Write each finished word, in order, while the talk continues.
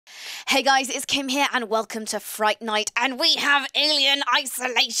Hey guys, it's Kim here and welcome to Fright Night and we have Alien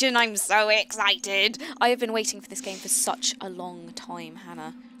Isolation. I'm so excited. I have been waiting for this game for such a long time,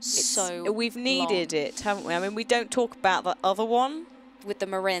 Hannah. We've needed it, haven't we? I mean, we don't talk about the other one. With the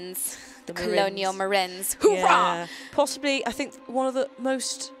Marines, the Colonial Marines. Hoorah! Yeah. Possibly, I think, one of the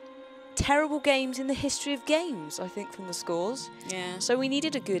most terrible games in the history of games, I think, from the scores. Yeah. So we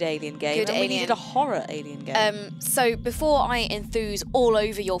needed a good alien game, we needed a horror alien game. So before I enthuse all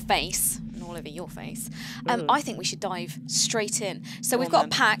over your face, I think we should dive straight in. So we've got a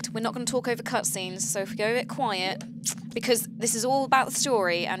pact. We're not going to talk over cutscenes, so if we go a bit quiet, because this is all about the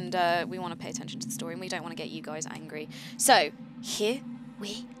story, and we want to pay attention to the story, and we don't want to get you guys angry. So here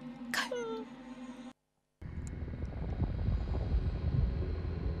we go.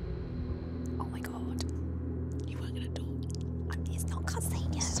 Oh my god. You weren't going to talk. It's not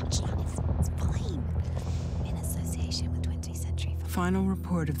cutscene yet. It's fine. In association with 20th century. Final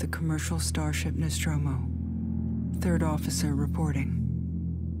report of the commercial starship Nostromo. Third officer reporting.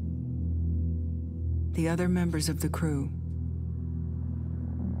 The other members of the crew: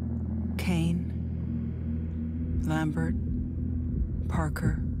 Kane, Lambert,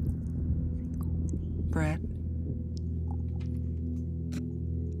 Parker, Brett,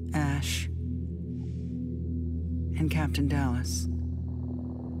 Ash, and Captain Dallas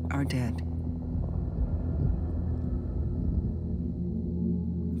are dead.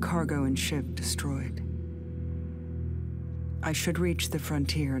 Cargo and ship destroyed. I should reach the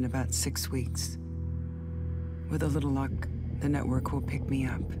frontier in about 6 weeks. With a little luck, the network will pick me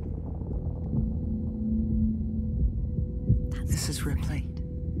up. This is Ripley.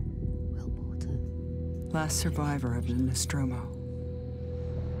 Last survivor of the Nostromo.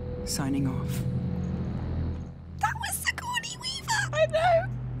 Signing off. That was Sigourney Weaver! I know!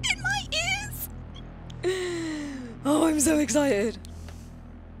 In my ears! Oh, I'm so excited.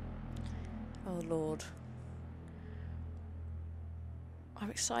 Oh, Lord. I'm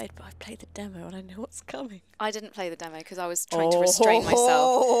excited, but I've played the demo and I know what's coming. I didn't play the demo because I was trying to restrain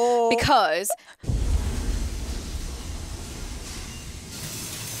myself. Because...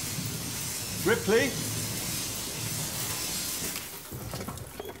 Ripley?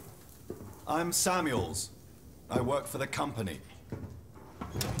 I'm Samuels. I work for the company.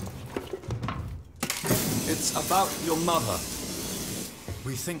 It's about your mother.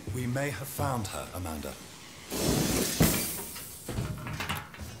 We think we may have found her, Amanda.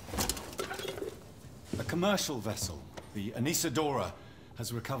 A commercial vessel, the Anisadora,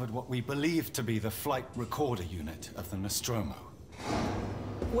 has recovered what we believe to be the flight recorder unit of the Nostromo.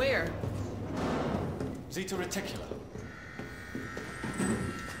 Where? Zeta Reticula.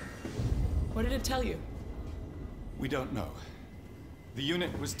 What did it tell you? We don't know. The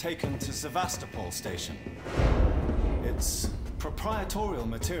unit was taken to Sevastopol station. It's proprietorial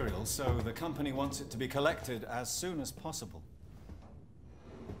material, so the company wants it to be collected as soon as possible.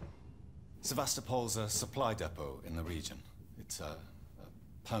 Sevastopol's a supply depot in the region. It's a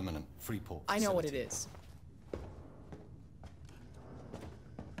permanent free port facility. I know what it is.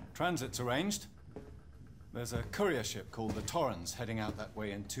 Transit's arranged. There's a courier ship called the Torrens heading out that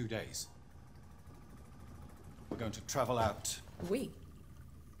way in 2 days. We're going to travel out. We?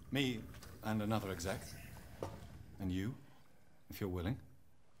 Me and another exec. And you, if you're willing.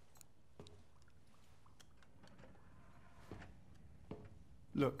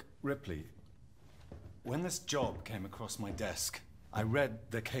 Look, Ripley, when this job came across my desk, I read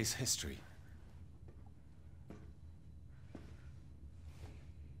the case history.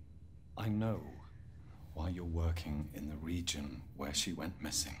 I know why you're working in the region where she went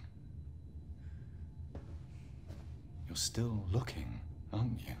missing. You're still looking,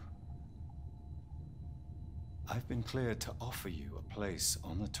 aren't you? I've been cleared to offer you a place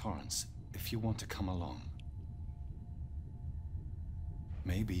on the Torrens if you want to come along.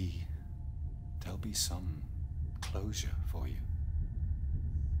 Maybe there'll be some closure for you.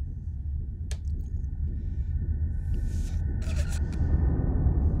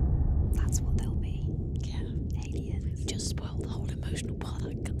 That's what they'll be. Yeah. Aliens. Just spoiled the whole emotional part of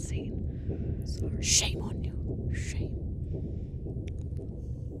that cutscene. Sorry. Shame on you. Shame.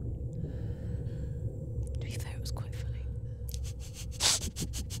 To be fair, it was quite funny.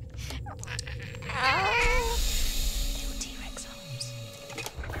 Little T-Rex arms.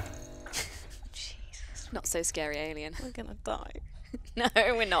 Jesus. Not so scary, alien. We're gonna die. No,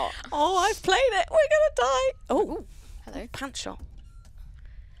 we're not. Oh, I've played it. We're gonna die. Oh, hello. Pant shop.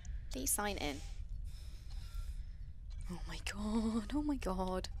 Please sign in. Oh my god. Oh my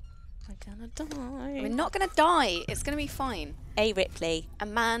god. We're gonna die. We're not gonna die. It's gonna be fine. A Ripley.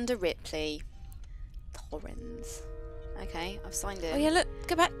 Amanda Ripley. Torrens. Okay, I've signed in. Oh yeah, look,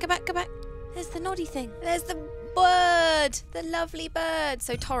 go back. There's the noddy thing. There's the bird, the lovely bird.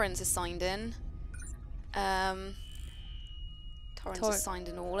 So Torrens has signed in. Torrens has signed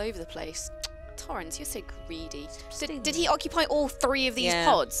in all over the place. Torrens, you're so greedy. Did he occupy all 3 of these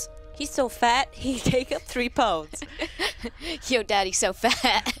pods? He's so fat, he take up 3 pods. Your daddy's so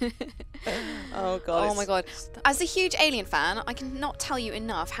fat. Oh god. Oh my god. As a huge Alien fan, I cannot tell you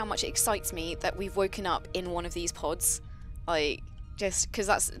enough how much it excites me that we've woken up in one of these pods. Like, just because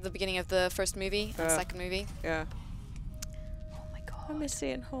that's the beginning of the first movie, the second movie. Yeah. Oh my god. I miss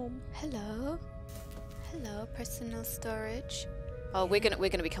seeing home. Hello. Hello, personal storage. Oh, we're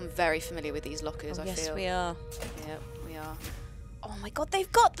gonna become very familiar with these lockers, I feel. Yes, we are. Yep, we are. Oh my god,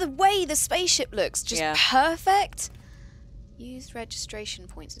 they've got the way the spaceship looks just perfect. Use registration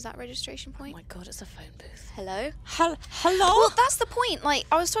points. Is that registration point? Oh my god, it's a phone booth. Hello? Hello? Well, that's the point. Like,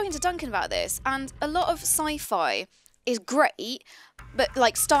 I was talking to Duncan about this, and a lot of sci-fi is great, but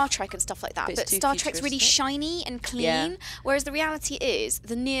like Star Trek and stuff like that. But Star Trek's really shiny and clean, whereas the reality is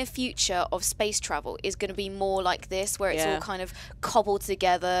the near future of space travel is going to be more like this, where it's all kind of cobbled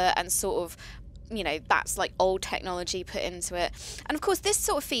together and sort of, you know, that's like old technology put into it. And of course, this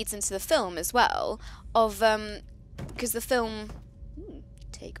sort of feeds into the film as well, of because the film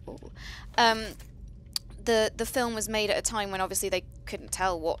take all. The film was made at a time when obviously they couldn't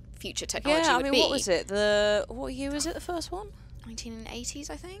tell what future technology would be. Yeah, I mean, what was it? What year was it, the first one? 1980s,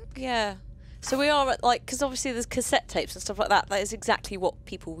 I think. Yeah. So we are at, like, because obviously there's cassette tapes and stuff like that. That is exactly what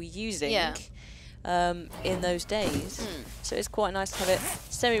people were using in those days. So it's quite nice to have it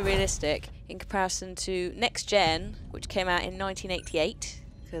semi-realistic in comparison to Next Gen, which came out in 1988,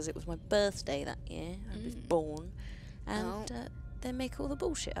 because it was my birthday that year. I was born. And they make all the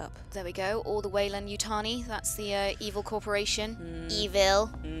bullshit up. There we go. All the Weyland Yutani. That's the evil corporation. Evil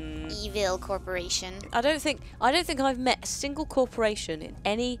corporation. I don't think I've met a single corporation in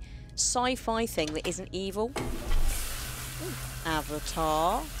any sci-fi thing that isn't evil.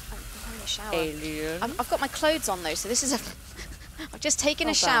 Avatar. I'm in the shower. Alien. I've got my clothes on though, so this is a. I've just taken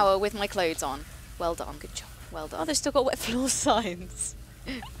a shower with my clothes on. Well done. Good job. Well done. Oh, they've still got wet floor signs.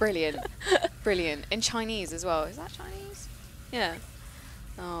 Brilliant. Brilliant. In Chinese as well. Is that Chinese? Yeah.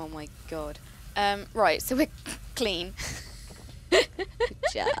 Oh my god. Right, so we're clean. Good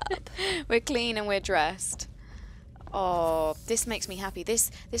job. We're clean and we're dressed. Oh, this makes me happy.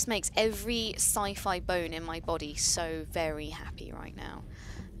 This makes every sci-fi bone in my body so very happy right now.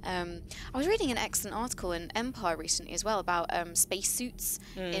 I was reading an excellent article in Empire recently as well about spacesuits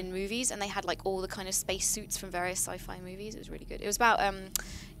in movies, and they had like all the kind of spacesuits from various sci-fi movies. It was really good. It was about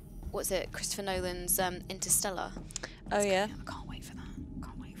what's it? Christopher Nolan's Interstellar. Oh yeah. I can't wait for that.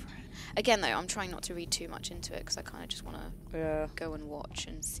 Can't wait for it. Again though, I'm trying not to read too much into it because I kind of just want to go and watch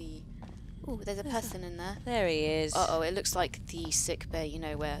and see. Oh, there's a person in there. There he is. Uh-oh, it looks like the sick bay, you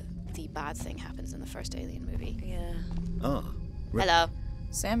know, where the bad thing happens in the first Alien movie. Yeah. Ah. Hello.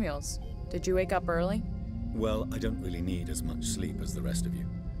 Samuels, did you wake up early? Well, I don't really need as much sleep as the rest of you.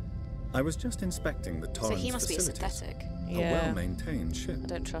 I was just inspecting the Torrens So he must be a facilities. synthetic. A well-maintained ship. I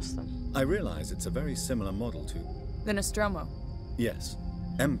don't trust them. I realize it's a very similar model to... The Nostromo. Yes,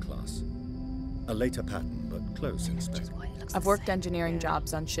 M-Class. A later pattern, but close in spec. I've worked engineering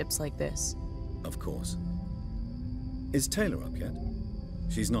jobs on ships like this. Of course. Is Taylor up yet?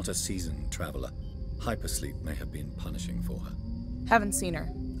 She's not a seasoned traveler. Hypersleep may have been punishing for her. Haven't seen her.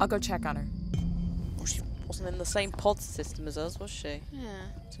 I'll go check on her. Well, she wasn't in the same pod system as us, was she? Yeah.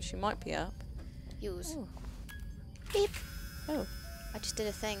 So she might be up. Use. Oh. Beep. Oh. I just did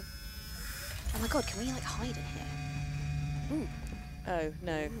a thing. Oh my god, can we like hide in here? Ooh. Oh,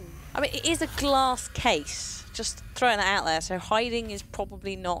 no. I mean, it is a glass case. Just throwing that out there. So hiding is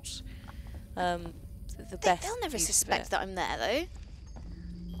probably not the best. They'll never use of suspect it. that I'm there though.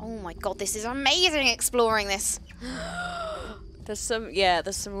 Oh my god, this is amazing exploring this. There's some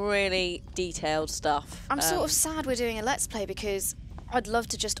really detailed stuff. I'm sort of sad we're doing a Let's Play because I'd love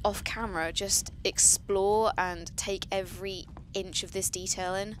to just off camera just explore and take every inch of this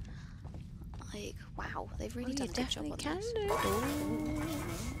detail in. Like, wow, they've really done a good job on this. Oh,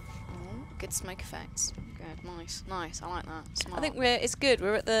 good smoke effects. Good, nice. I like that. Smart. I think it's good.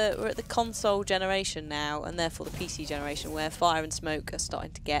 We're at the console generation now, and therefore the PC generation, where fire and smoke are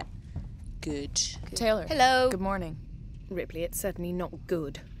starting to get good. Taylor. Hello. Good morning. Ripley, it's certainly not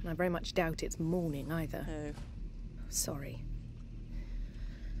good, and I very much doubt it's morning either. Oh. Sorry.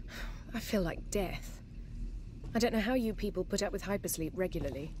 I feel like death. I don't know how you people put up with hypersleep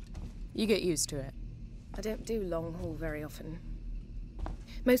regularly. You get used to it. I don't do long haul very often.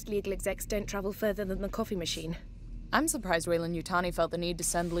 Most legal execs don't travel further than the coffee machine. I'm surprised Weyland Yutani felt the need to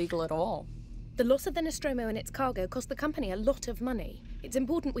send legal at all. The loss of the Nostromo and its cargo cost the company a lot of money. It's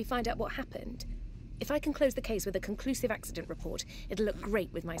important we find out what happened. If I can close the case with a conclusive accident report, it'll look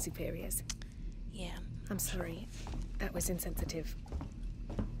great with my superiors. Yeah. I'm sorry. That was insensitive.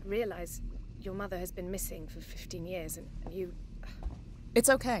 I realise your mother has been missing for 15 years and you... It's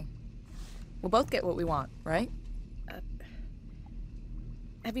okay. We'll both get what we want, right?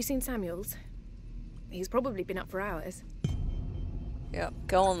 Have you seen Samuels? He's probably been up for hours. Yep.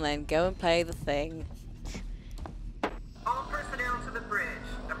 Go on then. Go and play the thing. All personnel to the bridge.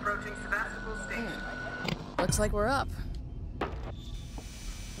 Approaching Sevastopol Station. Looks like we're up.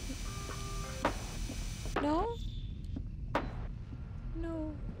 No?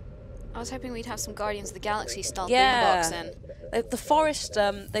 No. I was hoping we'd have some Guardians of the Galaxy style Yeah. boombox in. The Forest,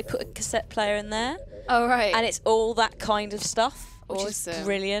 they put a cassette player in there. Oh, right. And it's all that kind of stuff, which is Awesome.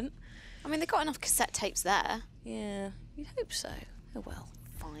 brilliant. I mean, they've got enough cassette tapes there. Yeah, you'd hope so. Oh well.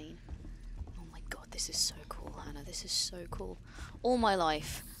 Fine. Oh my god, this is so cool, Hannah. This is so cool. All my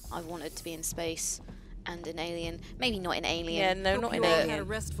life, I've wanted to be in space and in Alien. Maybe not in Alien. Yeah, no, not in You all Alien. had a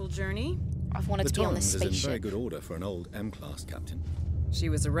restful journey. I've wanted to be on this Torrens is in very spaceship. good order for an old M-class captain. She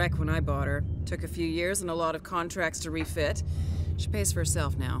was a wreck when I bought her. Took a few years and a lot of contracts to refit. She pays for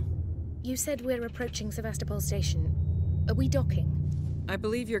herself now. You said we're approaching Sevastopol Station. Are we docking? I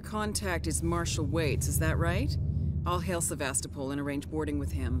believe your contact is Marshal Waits, is that right? I'll hail Sevastopol and arrange boarding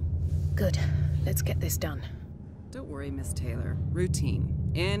with him. Good. Let's get this done. Don't worry, Miss Taylor.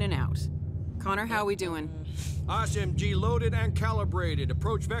 Routine. In and out. Connor, how we doing? SMG loaded and calibrated.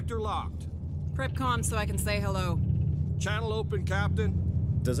 Approach vector locked. Prep comm so I can say hello. Channel open,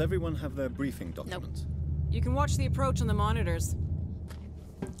 Captain. Does everyone have their briefing documents? You can watch the approach on the monitors.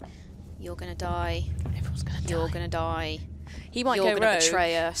 You're gonna die. Everyone's gonna die. You're gonna die. He might You're go gonna rogue.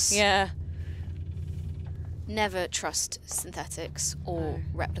 betray us. Yeah. Never trust synthetics or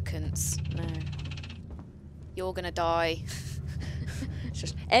replicants. No. You're gonna die. It's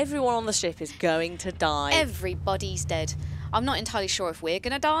just everyone on the ship is going to die. Everybody's dead. I'm not entirely sure if we're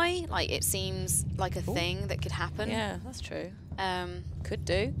gonna die. Like, it seems like a thing that could happen. Yeah, that's true. Um, Could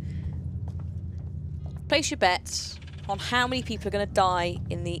do. Place your bets on how many people are going to die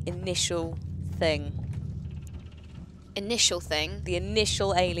in the initial thing. Initial thing. The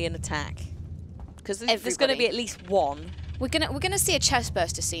initial alien attack. Because there's going to Everybody. be at least one. We're gonna see a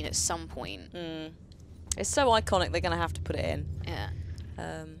chestburster scene at some point. It's so iconic they're going to have to put it in. Yeah.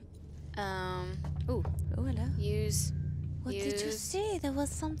 Ooh. Oh, hello. Use. What did you see? There was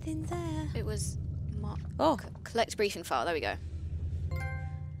something there. It was. Oh. Collect briefing file. There we go.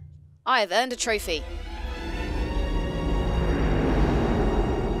 I have earned a trophy.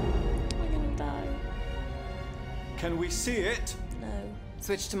 I'm going to die. Can we see it? No.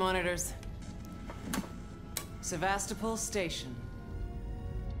 Switch to monitors. Sevastopol Station.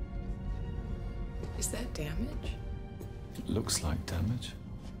 Is that damage? It looks like damage.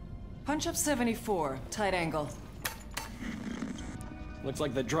 Punch up 74, tight angle. Looks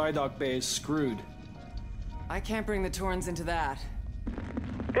like the dry dock bay is screwed. I can't bring the Torrens into that.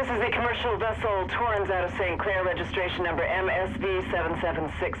 This is a commercial vessel, Torrens out of St. Clair, registration number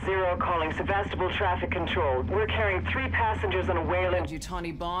MSV7760, calling Sevastopol Traffic Control. We're carrying 3 passengers on a Wayland.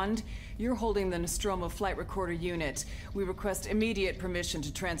 Yutani Bond, you're holding the Nostromo flight recorder unit. We request immediate permission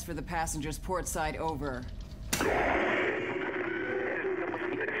to transfer the passengers port side over. This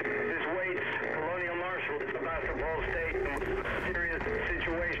Waits, Colonial Marshal, Sevastopol Station. Serious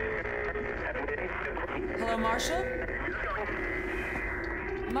situation. Hello, Marshal?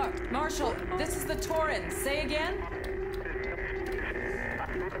 Marshal, this is the Torrens. Say again?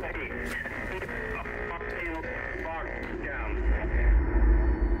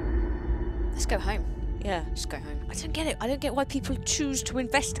 Let's go home. Yeah. Just go home. I don't get it. I don't get why people choose to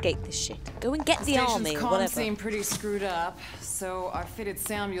investigate this shit. Go and get the Station's army or comms whatever. seem pretty screwed up, so I fitted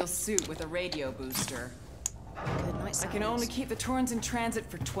Samuel's suit with a radio booster. Good night, I can only keep the Torrens in transit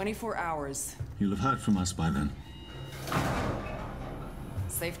for 24 hours. You'll have heard from us by then.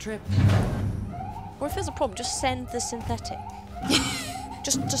 Safe trip. Or if there's a problem, just send the synthetic.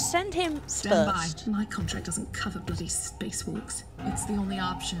 just send him Stand first. by. My contract doesn't cover bloody spacewalks. It's the only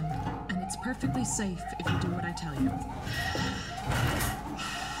option, and it's perfectly safe if you do what I tell you.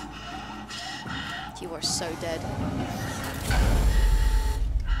 You are so dead.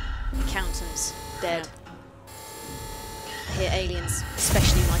 Accountants dead. I hear aliens,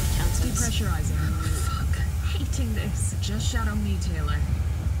 especially like accountants. Depressurizing. Fuck. Hating this. Just shadow me, Taylor.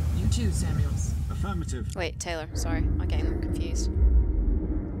 You too, Samuels. Affirmative. Wait, Taylor. Sorry, I'm getting them confused.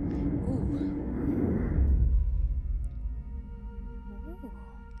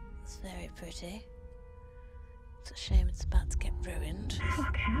 It's very pretty. It's a shame it's about to get ruined.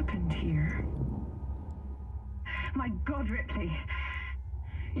 What happened here? My God, Ripley.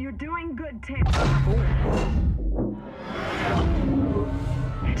 You're doing good, Taylor.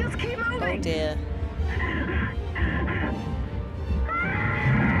 Just keep moving. Oh dear.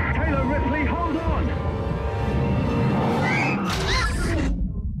 Taylor, Ripley, hold on!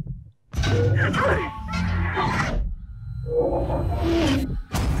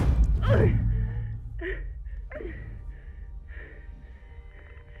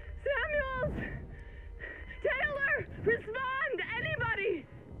 Samuels! Taylor! Respond! Anybody!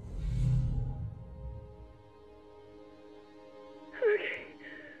 Okay.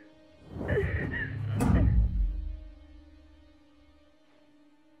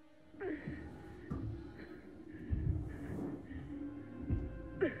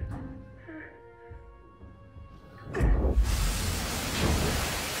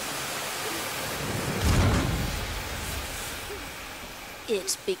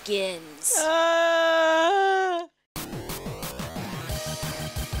 It begins. Ah!